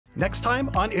Next time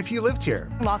on If You Lived Here.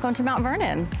 Welcome to Mount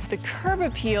Vernon. The curb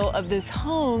appeal of this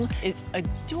home is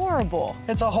adorable.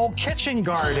 It's a whole kitchen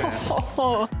garden.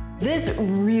 Oh, this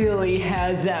really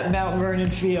has that Mount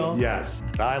Vernon feel. Yes,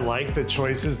 I like the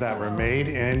choices that were made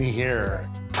in here.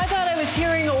 I thought I was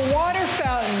hearing a water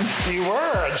fountain. You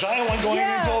were, a giant one going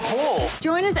into a pool.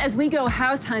 Join us as we go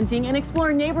house hunting and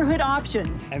explore neighborhood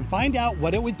options. And find out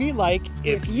what it would be like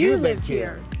if you lived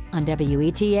here. On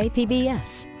WETA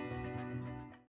PBS.